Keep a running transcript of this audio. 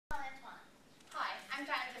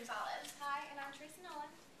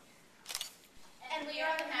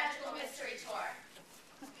mystery tour.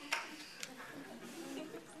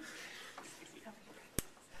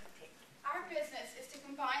 Our business is to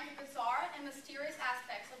combine the bizarre and mysterious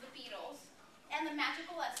aspects of the Beatles and the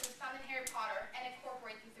magical lessons found in Harry Potter and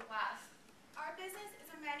incorporate them through glass. Our business is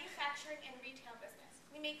a manufacturing and retail business.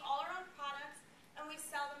 We make all our own products and we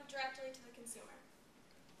sell them directly to the consumer.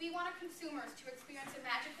 We want our consumers to experience a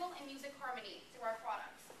magical